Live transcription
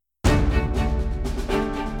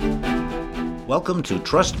Welcome to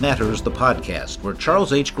Trust Matters, the podcast, where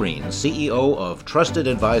Charles H. Green, CEO of Trusted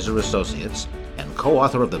Advisor Associates and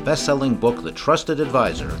co-author of the best-selling book, The Trusted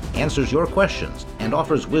Advisor, answers your questions and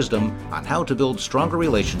offers wisdom on how to build stronger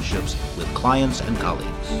relationships with clients and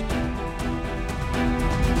colleagues.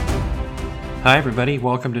 Hi, everybody.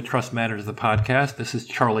 Welcome to Trust Matters, the podcast. This is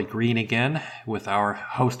Charlie Green again with our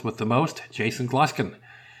host with the most, Jason Gluskin.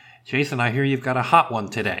 Jason, I hear you've got a hot one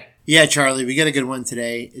today. Yeah, Charlie, we got a good one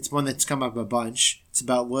today. It's one that's come up a bunch. It's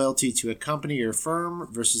about loyalty to a company or firm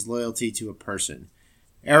versus loyalty to a person.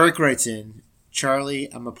 Eric writes in, Charlie,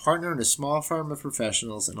 I'm a partner in a small firm of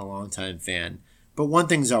professionals and a longtime fan, but one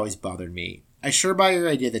thing's always bothered me. I sure buy your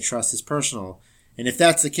idea that trust is personal, and if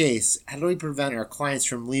that's the case, how do we prevent our clients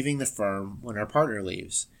from leaving the firm when our partner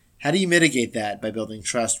leaves? How do you mitigate that by building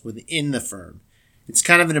trust within the firm? It's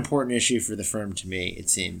kind of an important issue for the firm to me,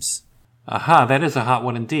 it seems. Aha, that is a hot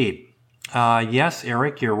one indeed. Yes,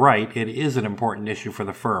 Eric, you're right. It is an important issue for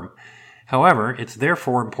the firm. However, it's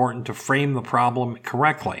therefore important to frame the problem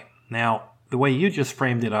correctly. Now, the way you just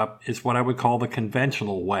framed it up is what I would call the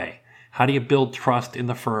conventional way. How do you build trust in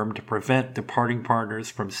the firm to prevent departing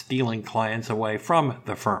partners from stealing clients away from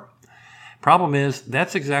the firm? Problem is,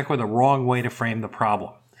 that's exactly the wrong way to frame the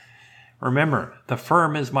problem. Remember, the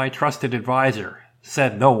firm is my trusted advisor,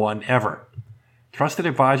 said no one ever. Trusted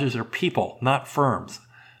advisors are people, not firms.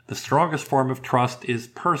 The strongest form of trust is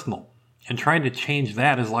personal, and trying to change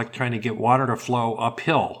that is like trying to get water to flow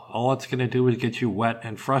uphill. All it's going to do is get you wet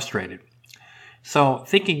and frustrated. So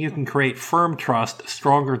thinking you can create firm trust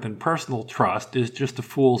stronger than personal trust is just a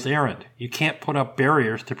fool's errand. You can't put up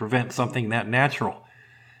barriers to prevent something that natural.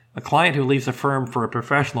 A client who leaves a firm for a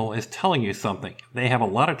professional is telling you something. They have a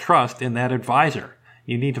lot of trust in that advisor.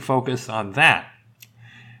 You need to focus on that.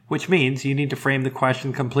 Which means you need to frame the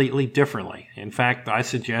question completely differently. In fact, I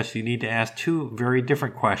suggest you need to ask two very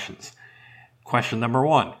different questions. Question number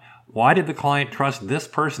one, why did the client trust this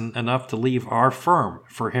person enough to leave our firm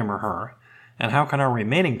for him or her? And how can our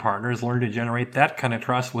remaining partners learn to generate that kind of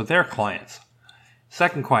trust with their clients?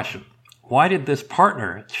 Second question, why did this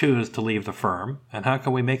partner choose to leave the firm? And how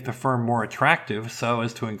can we make the firm more attractive so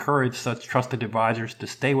as to encourage such trusted advisors to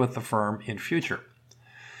stay with the firm in future?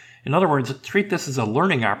 In other words, treat this as a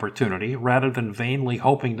learning opportunity rather than vainly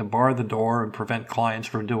hoping to bar the door and prevent clients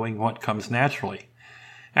from doing what comes naturally.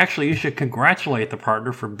 Actually, you should congratulate the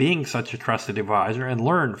partner for being such a trusted advisor and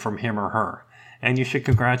learn from him or her. And you should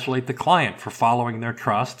congratulate the client for following their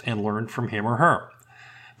trust and learn from him or her.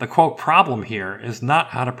 The quote problem here is not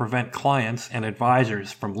how to prevent clients and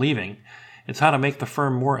advisors from leaving. It's how to make the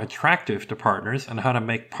firm more attractive to partners and how to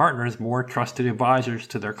make partners more trusted advisors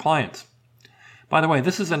to their clients. By the way,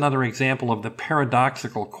 this is another example of the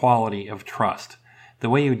paradoxical quality of trust. The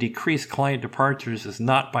way you decrease client departures is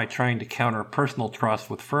not by trying to counter personal trust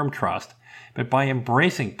with firm trust, but by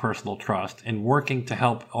embracing personal trust and working to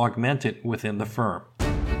help augment it within the firm.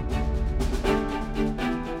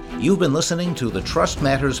 You've been listening to the Trust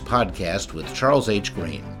Matters podcast with Charles H.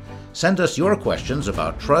 Green. Send us your questions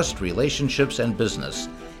about trust, relationships, and business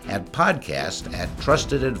at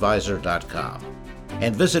podcast@trustedadvisor.com.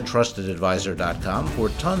 And visit trustedadvisor.com for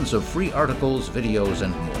tons of free articles, videos,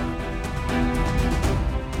 and more.